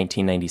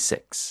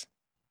 1996.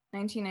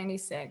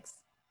 1996.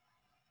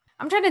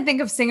 I'm trying to think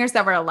of singers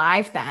that were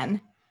alive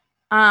then.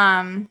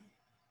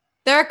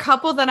 There are a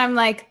couple that I'm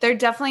like, they're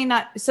definitely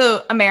not.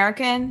 So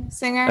American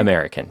singer?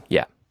 American,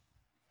 yeah.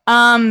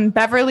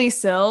 Beverly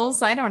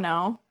Sills? I don't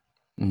know.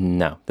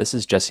 No, this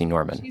is Jesse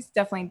Norman. She's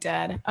definitely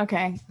dead.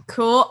 Okay,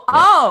 cool. Yeah.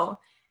 Oh,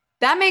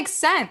 that makes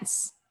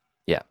sense.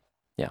 Yeah,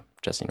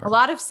 Jesse Norman. A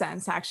lot of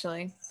sense,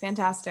 actually.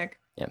 Fantastic.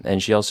 Yeah,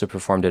 and she also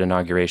performed at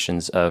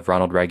inaugurations of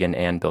Ronald Reagan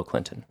and Bill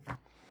Clinton.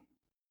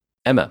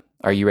 Emma,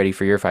 are you ready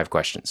for your 5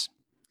 questions?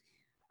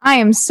 I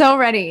am so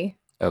ready.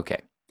 Okay.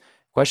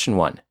 Question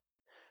 1.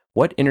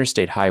 What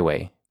interstate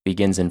highway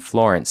begins in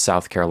Florence,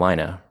 South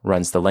Carolina,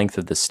 runs the length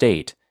of the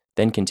state,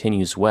 then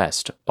continues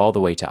west all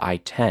the way to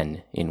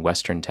I-10 in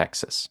western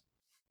Texas?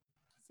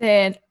 Is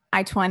it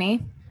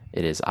I-20?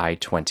 It is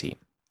I-20.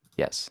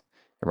 Yes.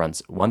 It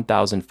runs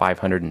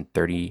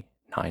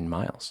 1,539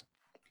 miles.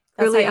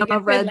 Really, Emma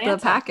read the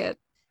packet.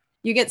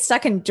 You get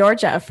stuck in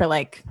Georgia for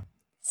like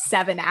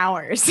 7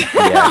 hours on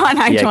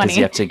I-20. Yeah, because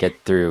you have to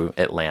get through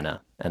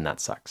Atlanta, and that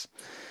sucks.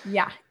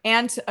 Yeah,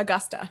 and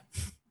Augusta,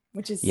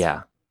 which is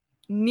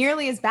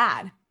nearly as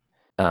bad.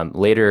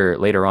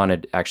 Later on,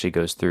 it actually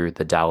goes through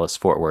the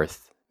Dallas-Fort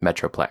Worth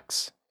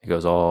Metroplex. It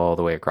goes all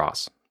the way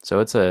across.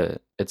 So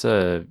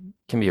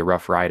can be a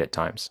rough ride at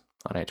times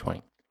on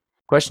I-20.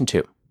 Question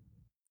 2.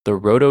 The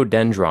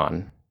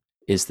rhododendron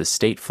is the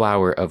state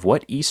flower of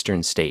what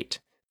eastern state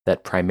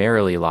that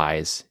primarily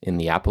lies in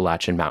the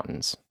Appalachian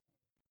Mountains?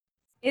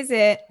 Is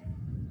it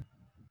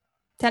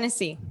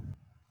Tennessee?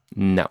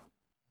 No.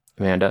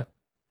 Amanda?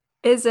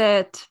 Is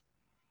it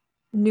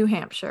New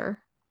Hampshire?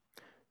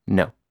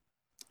 No.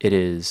 It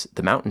is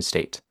the mountain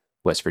state,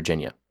 West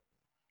Virginia.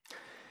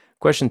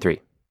 Question 3.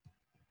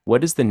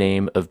 What is the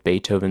name of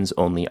Beethoven's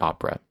only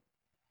opera?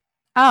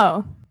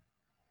 Oh,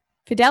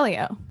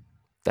 Fidelio.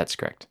 That's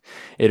correct.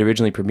 It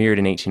originally premiered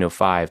in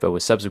 1805, but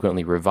was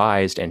subsequently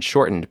revised and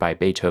shortened by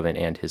Beethoven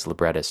and his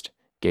librettist,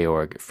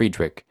 Georg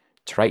Friedrich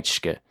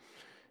Treitschke.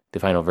 The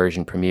final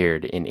version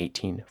premiered in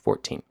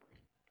 1814.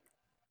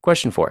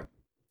 Question 4.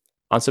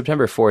 On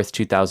September 4th,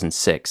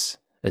 2006,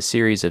 a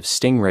series of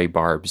stingray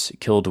barbs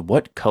killed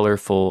what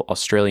colorful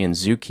Australian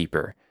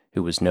zookeeper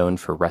who was known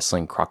for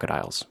wrestling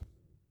crocodiles?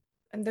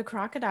 The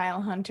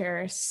crocodile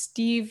hunter,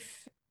 Steve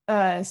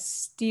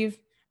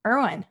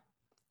Irwin.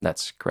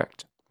 That's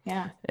correct.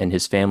 Yeah. And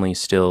his family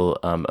still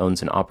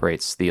owns and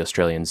operates the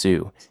Australian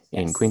Zoo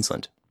in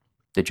Queensland.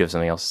 Did you have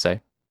something else to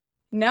say?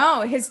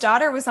 No, his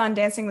daughter was on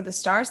Dancing with the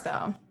Stars,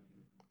 though.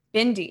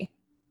 Bindi.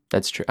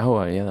 That's true.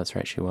 Oh, yeah, that's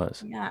right. She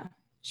was. Yeah.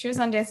 She was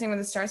on Dancing with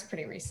the Stars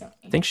pretty recently.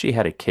 I think she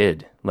had a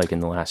kid like in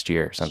the last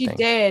year or something. She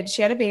did.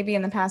 She had a baby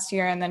in the past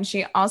year. And then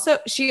she also,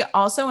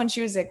 when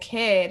she was a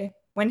kid,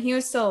 when he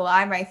was still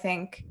alive, I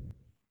think,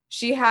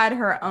 she had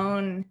her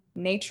own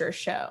nature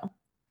show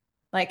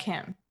like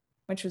him,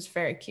 which was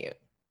very cute.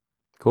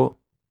 Cool.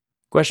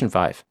 Question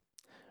 5.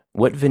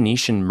 What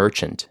Venetian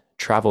merchant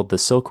traveled the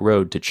Silk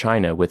Road to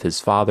China with his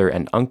father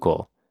and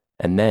uncle,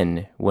 and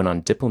then went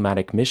on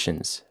diplomatic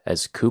missions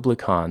as Kublai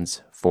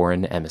Khan's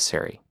foreign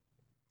emissary?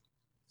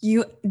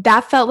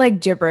 That felt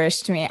like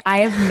gibberish to me. I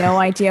have no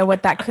idea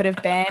what that could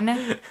have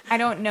been. I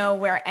don't know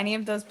where any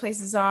of those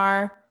places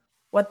are.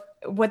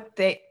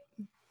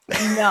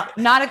 No,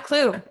 not a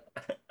clue.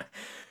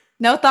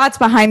 No thoughts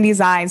behind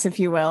these eyes, if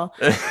you will.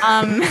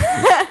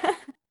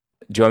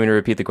 Do you want me to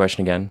repeat the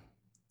question again?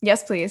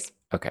 Yes, please.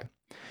 Okay.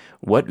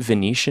 What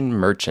Venetian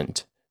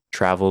merchant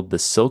traveled the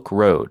Silk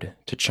Road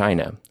to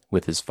China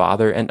with his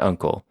father and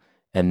uncle,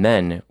 and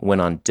then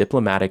went on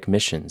diplomatic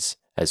missions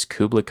as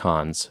Kublai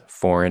Khan's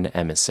foreign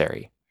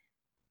emissary?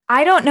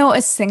 I don't know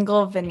a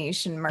single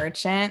Venetian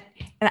merchant,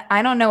 and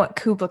I don't know what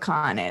Kublai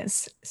Khan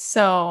is.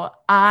 So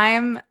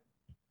I'm,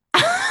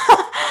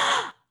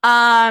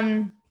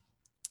 I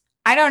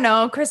don't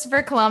know,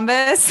 Christopher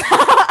Columbus.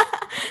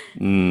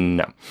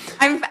 No.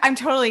 I'm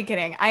totally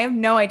kidding. I have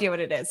no idea what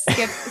it is.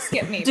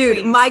 Skip me. Dude,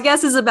 please. my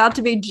guess is about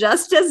to be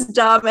just as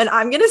dumb, and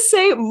I'm going to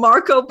say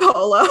Marco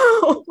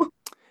Polo.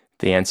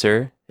 The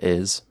answer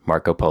is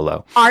Marco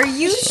Polo. Are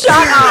you Shut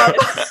up.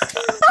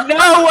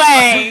 No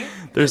way.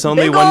 There's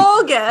only Big one.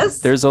 ol' guess.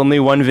 There's only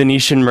one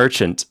Venetian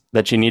merchant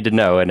that you need to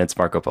know, and it's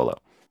Marco Polo.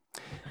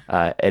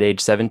 At age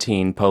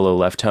 17, Polo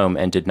left home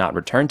and did not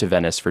return to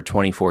Venice for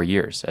 24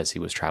 years as he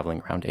was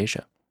traveling around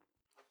Asia.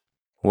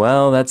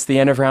 Well, that's the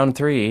end of round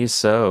 3.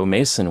 So,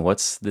 Mason,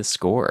 what's the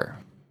score?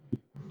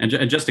 And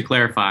just to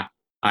clarify,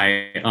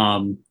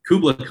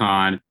 Kublai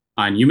Khan,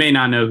 you may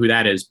not know who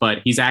that is, but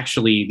he's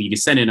actually the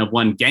descendant of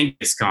one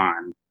Genghis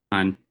Khan,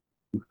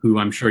 who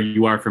I'm sure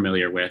you are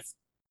familiar with.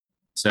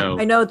 So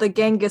I know the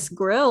Genghis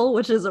Grill,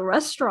 which is a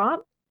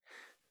restaurant.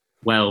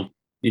 Well,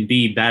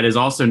 indeed, that is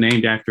also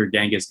named after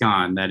Genghis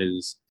Khan. That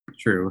is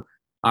true.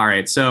 All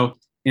right. So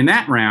in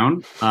that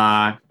round,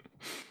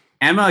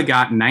 Emma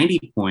got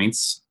 90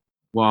 points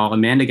while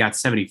Amanda got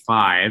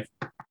 75.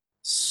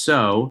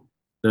 So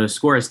the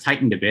score has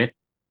tightened a bit.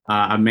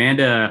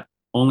 Amanda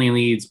only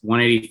leads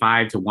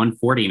 185 to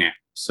 140 now.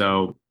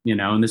 So,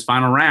 in this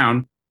final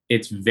round,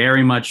 it's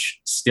very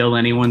much still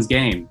anyone's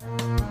game.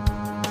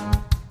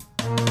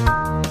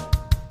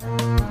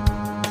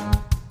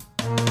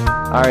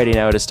 Alrighty,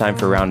 now it is time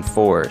for round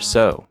 4.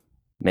 So,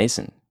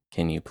 Mason,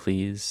 can you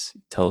please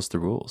tell us the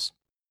rules?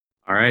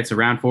 All right, so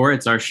round 4,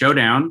 it's our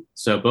showdown.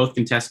 So both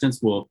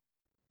contestants will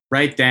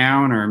write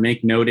down or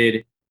make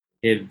noted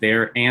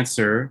their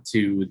answer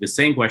to the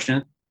same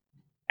question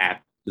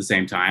at the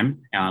same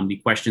time. The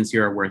questions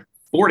here are worth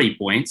 40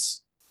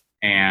 points.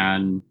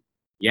 And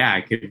yeah,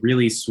 it could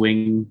really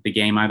swing the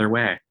game either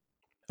way.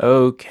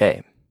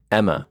 Okay.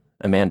 Emma,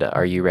 Amanda,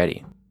 are you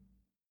ready?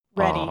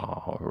 Ready.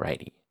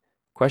 Alrighty.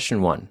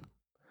 Question 1.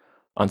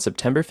 On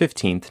September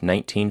 15th,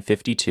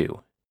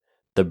 1952,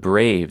 the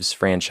Braves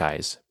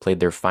franchise played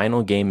their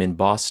final game in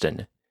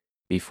Boston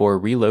before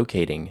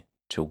relocating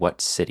to what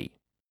city?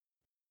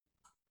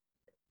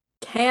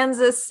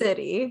 Kansas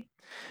City.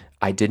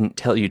 I didn't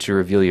tell you to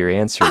reveal your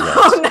answer yet.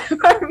 Oh,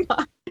 never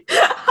mind.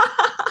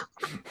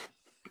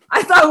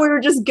 I thought we were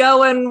just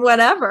going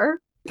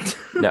whenever.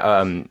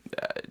 No,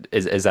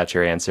 is that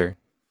your answer?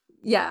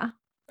 Yeah.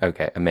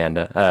 Okay,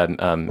 Amanda.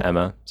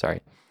 Emma,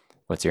 sorry.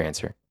 What's your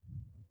answer?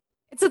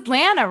 It's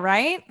Atlanta,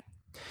 right?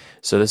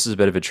 So this is a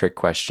bit of a trick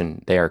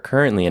question. They are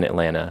currently in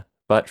Atlanta,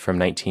 but from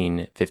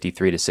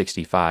 1953 to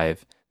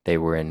 65, they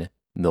were in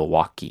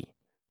Milwaukee,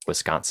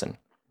 Wisconsin.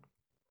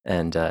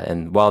 And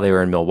while they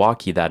were in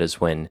Milwaukee, that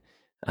is when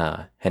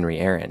Henry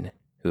Aaron,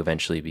 who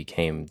eventually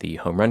became the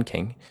home run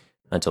king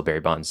until Barry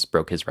Bonds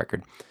broke his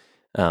record,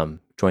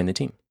 joined the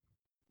team.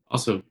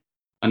 Also,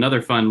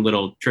 another fun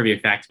little trivia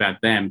fact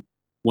about them: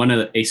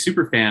 a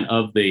super fan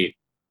of the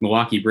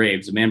Milwaukee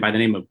Braves, a man by the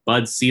name of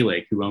Bud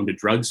Selig, who owned a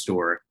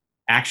drugstore,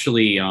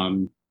 actually,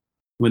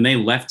 when they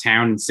left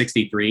town in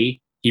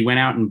 '63, he went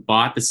out and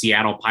bought the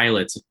Seattle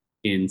Pilots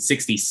in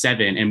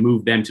 '67 and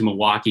moved them to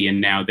Milwaukee, and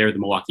now they're the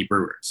Milwaukee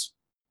Brewers.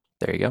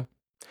 There you go.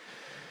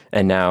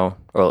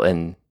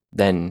 And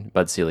then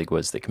Bud Selig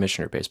was the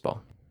commissioner of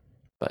baseball,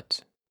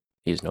 but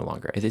he's no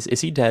longer.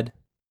 Is he dead?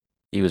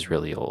 He was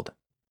really old.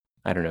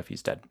 I don't know if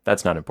he's dead.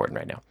 That's not important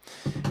right now.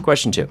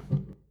 Question 2.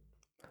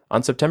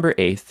 On September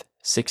 8th,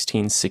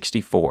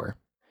 1664,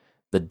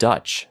 the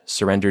Dutch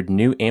surrendered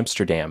New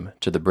Amsterdam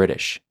to the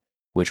British,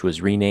 which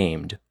was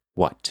renamed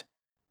what?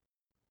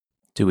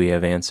 Do we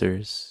have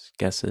answers,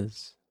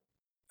 guesses?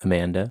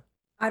 Amanda?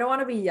 I don't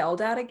want to be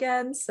yelled at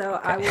again, so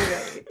okay. I will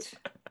wait.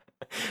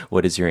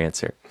 What is your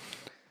answer?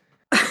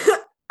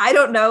 I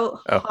don't know.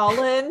 Oh.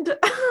 Holland.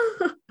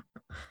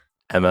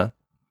 Emma?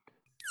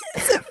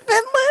 Is it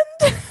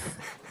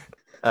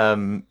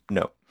Finland?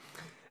 No.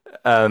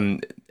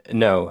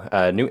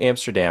 No. New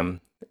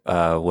Amsterdam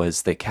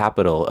was the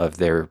capital of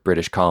their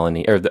British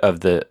colony, or of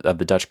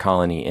the Dutch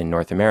colony in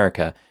North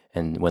America.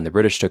 And when the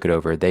British took it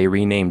over, they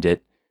renamed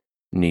it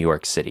New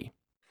York City.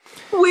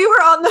 We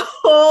were on the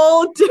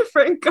whole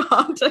different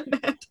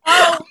continent.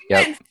 Oh, we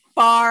went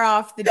far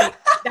off the deep.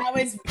 That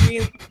was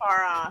really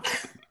far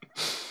off.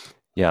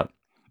 Yeah.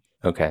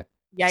 Okay.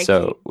 Yikes.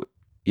 So,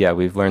 yeah,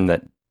 we've learned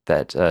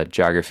that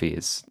geography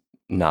is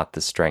not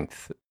the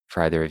strength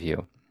for either of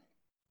you.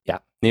 Yeah,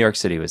 New York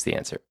City was the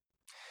answer.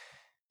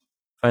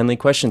 Finally,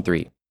 question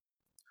 3.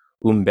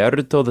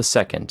 Umberto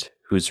II,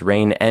 whose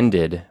reign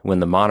ended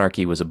when the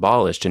monarchy was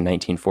abolished in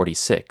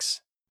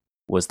 1946,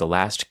 was the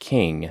last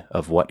king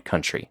of what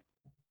country?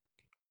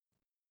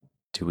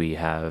 Do we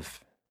have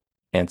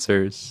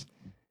answers?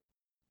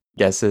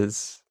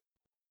 Guesses?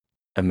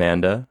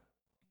 Amanda,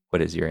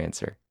 what is your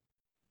answer?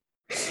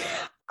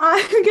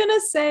 I'm going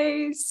to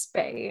say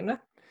Spain.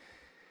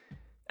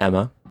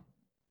 Emma?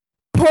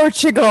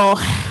 Portugal.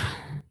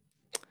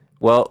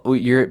 Well,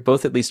 you're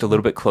both at least a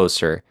little bit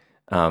closer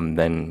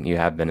than you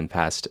have been in the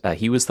past.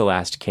 He was the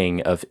last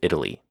king of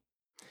Italy.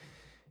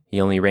 He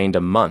only reigned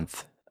a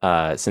month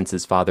since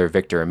his father,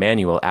 Victor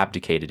Emmanuel,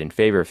 abdicated in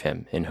favor of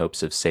him in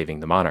hopes of saving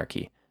the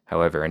monarchy.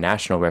 However, a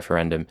national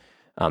referendum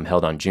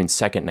held on June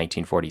 2nd,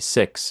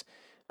 1946,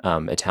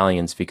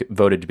 Italians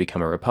voted to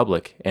become a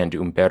republic, and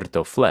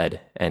Umberto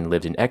fled and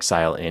lived in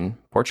exile in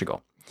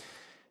Portugal.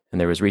 And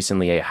there was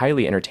recently a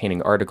highly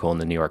entertaining article in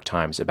the New York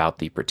Times about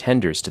the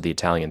pretenders to the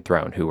Italian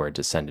throne who were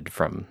descended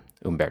from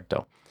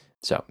Umberto.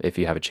 So if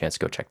you have a chance,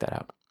 go check that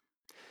out.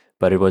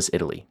 But it was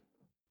Italy.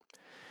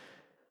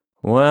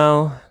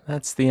 Well,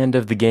 that's the end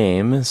of the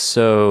game.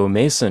 So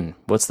Mason,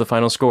 what's the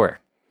final score?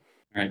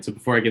 All right, so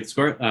before I get the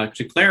score,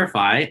 to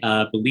clarify,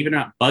 believe it or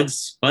not,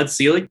 Bud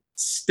Selig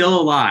still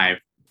alive.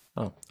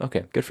 Oh,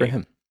 okay. Good for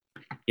him.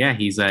 Yeah,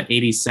 he's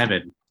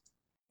 87.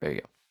 There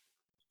you go.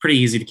 Pretty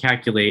easy to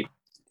calculate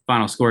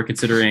final score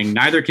considering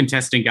neither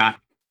contestant got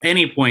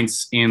any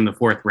points in the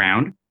 4th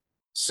round.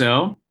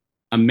 So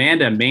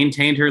Amanda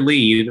maintained her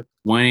lead,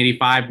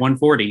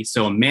 185-140.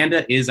 So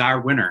Amanda is our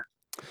winner.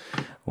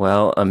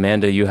 Well,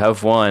 Amanda, you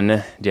have won.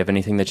 Do you have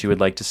anything that you would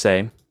like to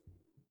say?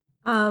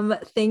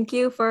 Thank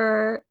you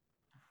for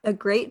a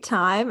great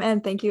time.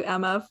 And thank you,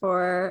 Emma,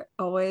 for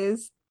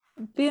always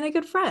being a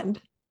good friend.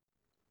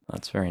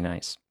 That's very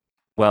nice.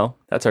 Well,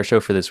 that's our show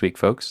for this week,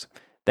 folks.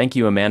 Thank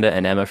you, Amanda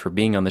and Emma, for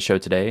being on the show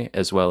today,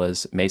 as well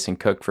as Mason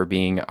Cook for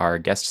being our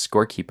guest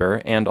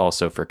scorekeeper and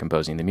also for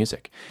composing the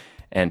music.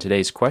 And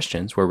today's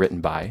questions were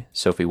written by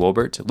Sophie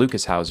Wolbert,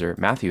 Lucas Hauser,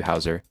 Matthew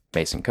Hauser,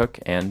 Mason Cook,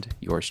 and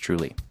yours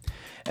truly.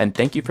 And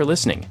thank you for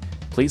listening.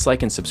 Please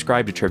like and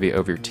subscribe to Trivia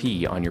Over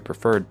Tea on your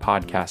preferred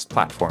podcast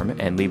platform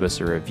and leave us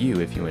a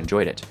review if you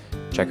enjoyed it.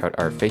 Check out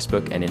our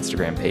Facebook and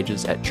Instagram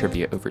pages at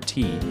Trivia Over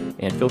Tea,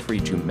 and feel free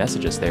to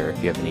message us there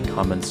if you have any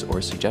comments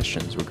or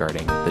suggestions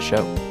regarding the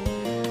show.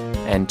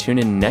 And tune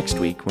in next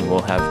week when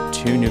we'll have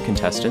 2 new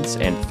contestants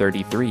and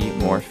 33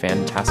 more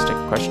fantastic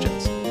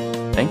questions.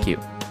 Thank you.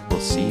 We'll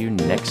see you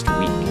next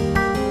week.